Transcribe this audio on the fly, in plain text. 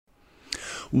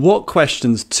What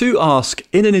questions to ask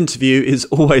in an interview is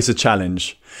always a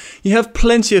challenge. You have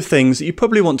plenty of things that you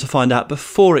probably want to find out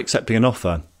before accepting an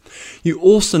offer. You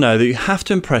also know that you have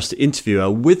to impress the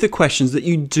interviewer with the questions that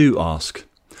you do ask.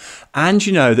 And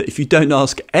you know that if you don't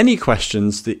ask any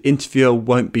questions, the interviewer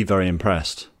won't be very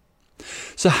impressed.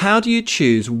 So how do you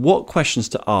choose what questions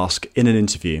to ask in an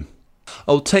interview?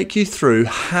 I'll take you through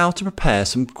how to prepare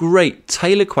some great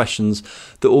tailored questions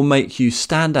that will make you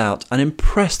stand out and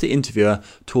impress the interviewer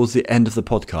towards the end of the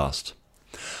podcast.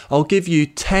 I'll give you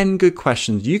 10 good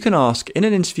questions you can ask in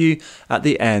an interview at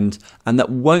the end and that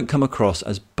won't come across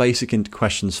as basic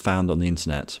questions found on the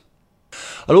internet.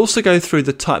 I'll also go through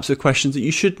the types of questions that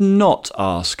you should not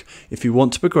ask if you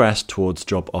want to progress towards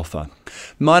job offer.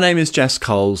 My name is Jess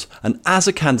Coles, and as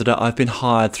a candidate I've been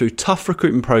hired through tough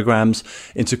recruitment programs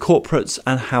into corporates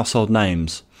and household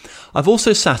names. I've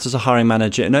also sat as a hiring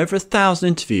manager in over 1,000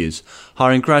 interviews,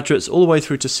 hiring graduates all the way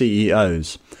through to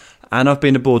CEOs, and I've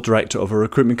been a board director of a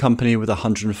recruitment company with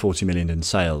 140 million in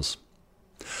sales.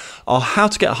 Our How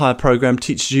to Get Hired program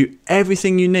teaches you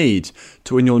everything you need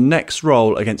to win your next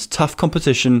role against tough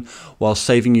competition while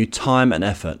saving you time and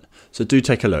effort. So do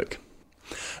take a look.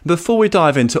 Before we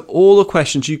dive into all the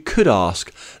questions you could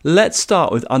ask, let's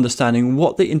start with understanding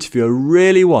what the interviewer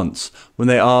really wants when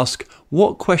they ask,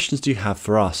 "What questions do you have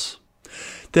for us?"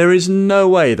 There is no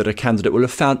way that a candidate will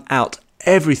have found out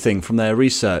everything from their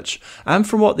research and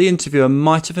from what the interviewer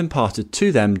might have imparted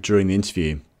to them during the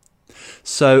interview.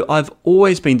 So I've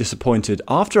always been disappointed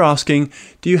after asking,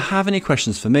 "Do you have any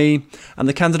questions for me?" and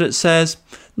the candidate says,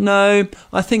 "No,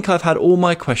 I think I've had all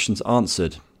my questions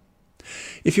answered."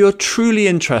 If you are truly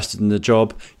interested in the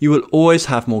job, you will always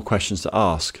have more questions to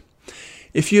ask.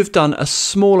 If you have done a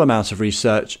small amount of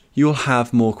research, you will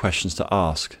have more questions to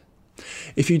ask.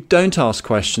 If you don't ask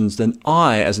questions, then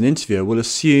I, as an interviewer, will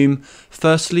assume,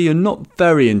 firstly, you're not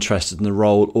very interested in the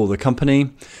role or the company.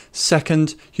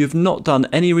 Second, you have not done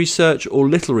any research or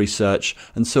little research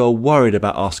and so are worried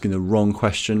about asking the wrong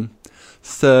question.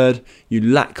 Third, you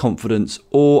lack confidence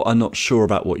or are not sure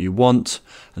about what you want.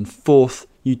 And fourth,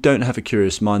 you don't have a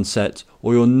curious mindset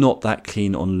or you're not that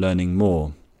keen on learning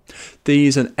more.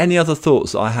 These and any other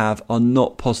thoughts that I have are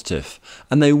not positive,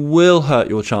 and they will hurt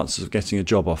your chances of getting a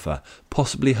job offer,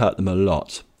 possibly hurt them a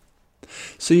lot.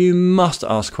 So you must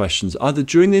ask questions either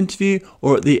during the interview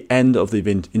or at the end of the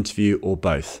interview or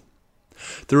both.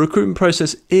 The recruitment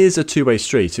process is a two-way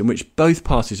street in which both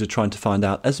parties are trying to find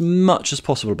out as much as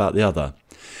possible about the other.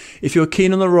 If you're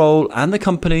keen on the role and the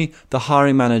company, the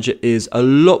hiring manager is a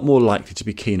lot more likely to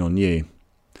be keen on you.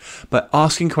 By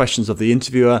asking questions of the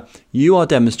interviewer, you are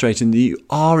demonstrating that you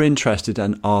are interested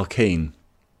and are keen.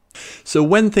 So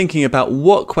when thinking about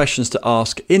what questions to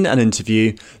ask in an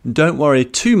interview, don't worry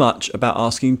too much about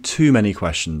asking too many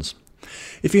questions.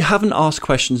 If you haven't asked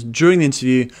questions during the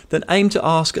interview, then aim to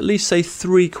ask at least, say,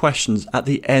 3 questions at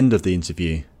the end of the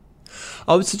interview.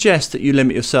 I would suggest that you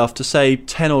limit yourself to, say,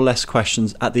 10 or less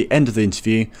questions at the end of the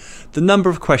interview. The number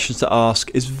of questions to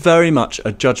ask is very much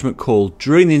a judgment call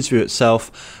during the interview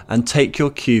itself, and take your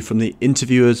cue from the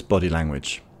interviewer's body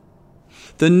language.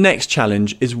 The next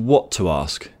challenge is what to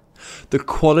ask. The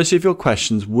quality of your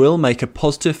questions will make a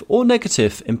positive or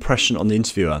negative impression on the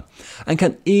interviewer and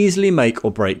can easily make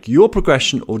or break your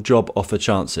progression or job offer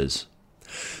chances.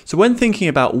 So when thinking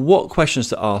about what questions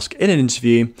to ask in an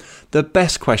interview, the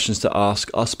best questions to ask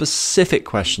are specific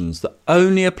questions that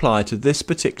only apply to this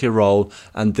particular role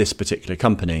and this particular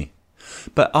company.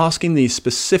 By asking these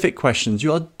specific questions,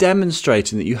 you are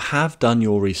demonstrating that you have done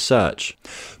your research.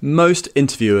 Most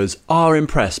interviewers are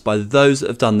impressed by those that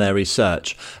have done their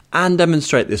research and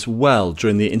demonstrate this well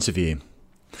during the interview.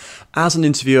 As an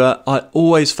interviewer, I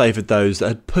always favoured those that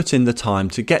had put in the time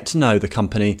to get to know the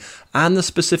company and the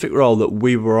specific role that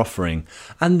we were offering,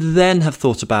 and then have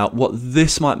thought about what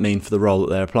this might mean for the role that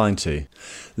they're applying to.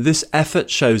 This effort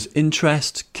shows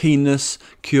interest, keenness,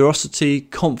 curiosity,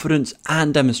 confidence,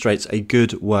 and demonstrates a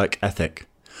good work ethic.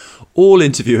 All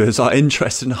interviewers are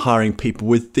interested in hiring people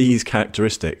with these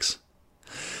characteristics.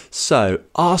 So,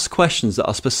 ask questions that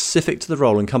are specific to the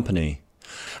role and company.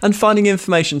 And finding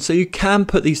information so you can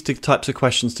put these types of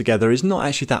questions together is not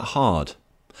actually that hard.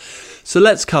 So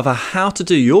let's cover how to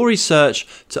do your research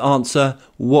to answer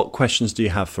what questions do you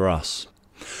have for us.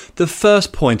 The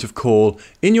first point of call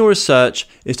in your research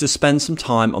is to spend some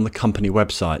time on the company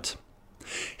website.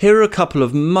 Here are a couple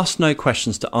of must-know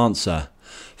questions to answer.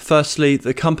 Firstly,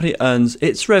 the company earns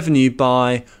its revenue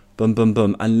by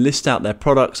and list out their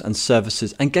products and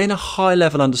services and gain a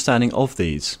high-level understanding of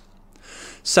these.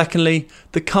 Secondly,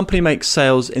 the company makes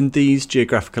sales in these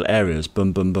geographical areas.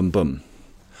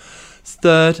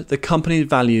 Third, the company's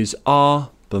values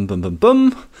are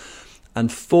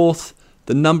And fourth,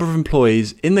 the number of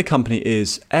employees in the company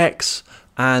is X,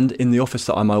 and in the office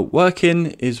that I might work in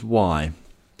is Y. And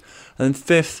then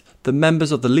fifth, the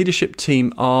members of the leadership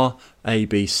team are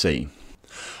ABC.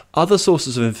 Other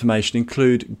sources of information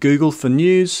include Google for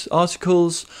news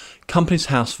articles, Companies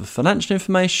House for financial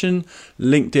information,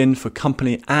 LinkedIn for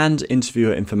company and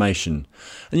interviewer information.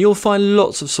 And you'll find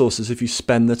lots of sources if you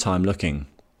spend the time looking.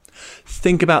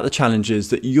 Think about the challenges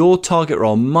that your target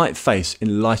role might face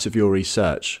in light of your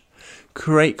research.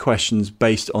 Create questions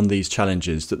based on these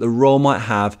challenges that the role might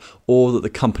have or that the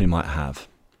company might have.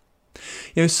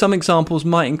 Some examples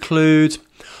might include,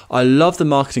 I love the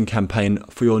marketing campaign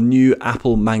for your new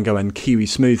apple, mango and kiwi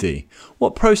smoothie.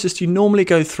 What process do you normally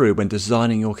go through when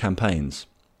designing your campaigns?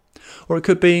 Or it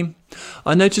could be,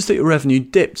 I noticed that your revenue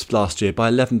dipped last year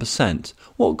by 11%.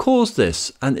 What caused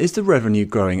this, and is the revenue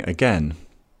growing again?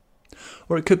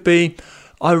 Or it could be,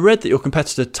 I read that your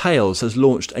competitor Tails has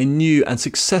launched a new and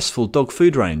successful dog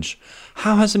food range.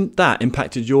 How has that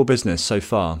impacted your business so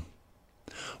far?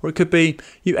 Or it could be,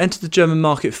 you entered the German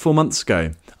market 4 months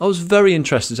ago. I was very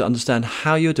interested to understand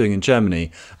how you're doing in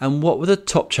Germany and what were the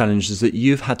top challenges that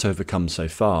you've had to overcome so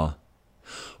far.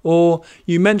 Or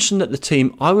you mentioned that the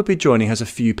team I would be joining has a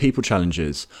few people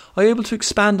challenges. Are you able to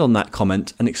expand on that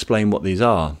comment and explain what these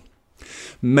are?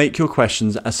 Make your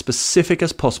questions as specific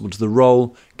as possible to the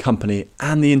role, company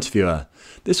and the interviewer.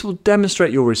 This will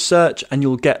demonstrate your research and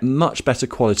you'll get much better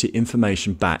quality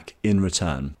information back in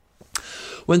return.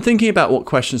 When thinking about what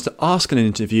questions to ask in an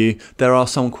interview, there are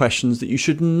some questions that you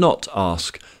should not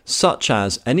ask, such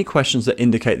as any questions that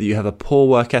indicate that you have a poor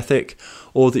work ethic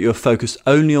or that you're focused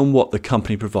only on what the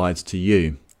company provides to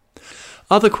you.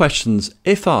 Other questions,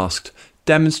 if asked,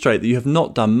 demonstrate that you have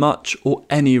not done much or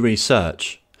any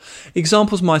research.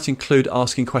 Examples might include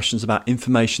asking questions about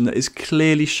information that is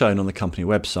clearly shown on the company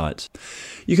website.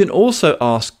 You can also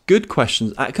ask good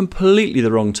questions at completely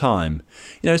the wrong time,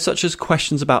 such as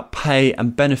questions about pay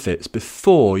and benefits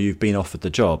before you've been offered the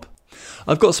job.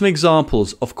 I've got some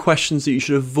examples of questions that you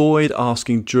should avoid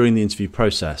asking during the interview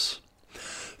process.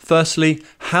 Firstly,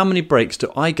 how many breaks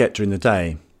do I get during the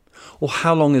day? Or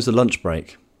how long is the lunch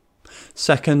break?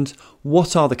 Second,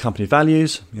 what are the company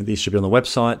values? These should be on the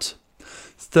website.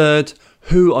 Third,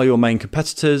 who are your main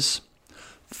competitors?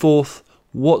 Fourth,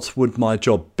 what would my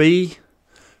job be?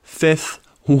 Fifth,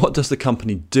 what does the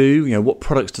company do? What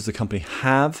products does the company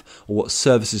have? Or what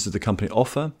services does the company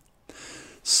offer?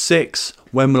 6,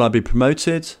 when will I be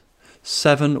promoted?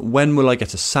 7, when will I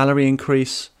get a salary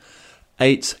increase?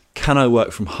 8, can I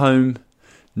work from home?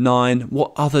 9,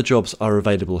 what other jobs are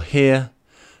available here?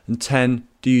 And 10,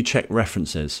 do you check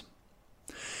references?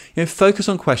 Focus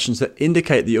on questions that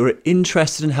indicate that you're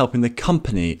interested in helping the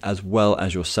company as well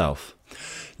as yourself.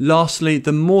 Lastly,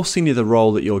 the more senior the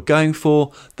role that you're going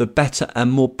for, the better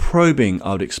and more probing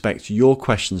I would expect your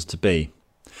questions to be.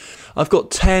 I've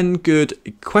got 10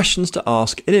 good questions to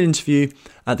ask in an interview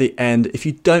at the end if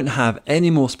you don't have any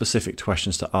more specific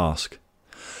questions to ask.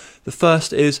 The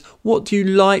first is, what do you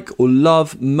like or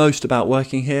love most about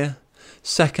working here?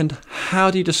 Second, how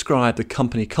do you describe the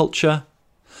company culture?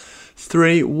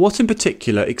 3, what in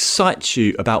particular excites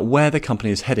you about where the company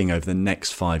is heading over the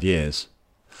next 5 years?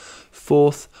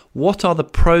 4th, what are the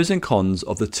pros and cons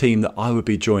of the team that I would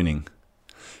be joining?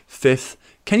 5th,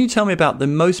 can you tell me about the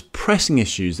most pressing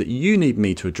issues that you need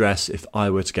me to address if I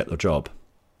were to get the job?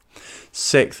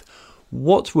 6th,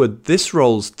 what would this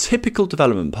role's typical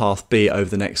development path be over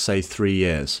the next, say, 3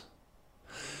 years?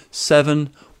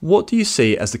 7, what do you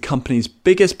see as the company's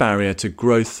biggest barrier to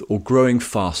growth or growing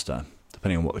faster,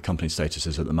 depending on what the company status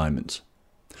is at the moment?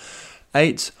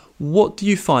 8, what do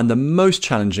you find the most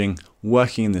challenging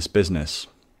working in this business?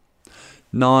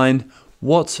 9,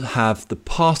 what have the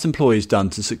past employees done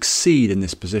to succeed in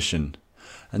this position?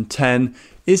 And 10,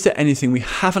 is there anything we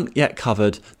haven't yet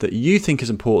covered that you think is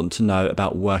important to know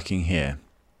about working here?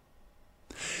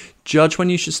 Judge when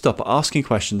you should stop asking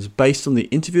questions based on the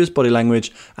interviewer's body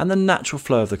language and the natural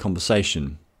flow of the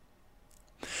conversation.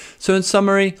 So in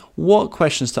summary, what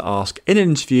questions to ask in an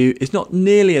interview is not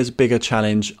nearly as big a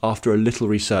challenge after a little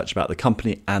research about the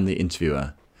company and the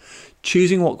interviewer.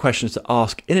 Choosing what questions to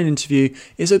ask in an interview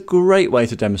is a great way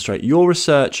to demonstrate your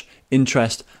research,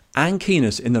 interest, and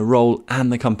keenness in the role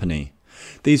and the company.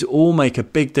 These all make a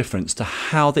big difference to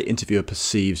how the interviewer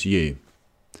perceives you.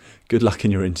 Good luck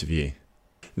in your interview.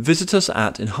 Visit us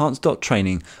at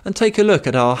enhance.training and take a look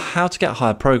at our How to Get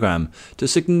Hired program to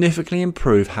significantly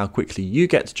improve how quickly you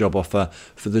get to job offer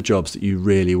for the jobs that you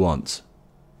really want.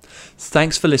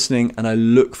 Thanks for listening, and I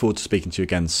look forward to speaking to you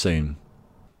again soon.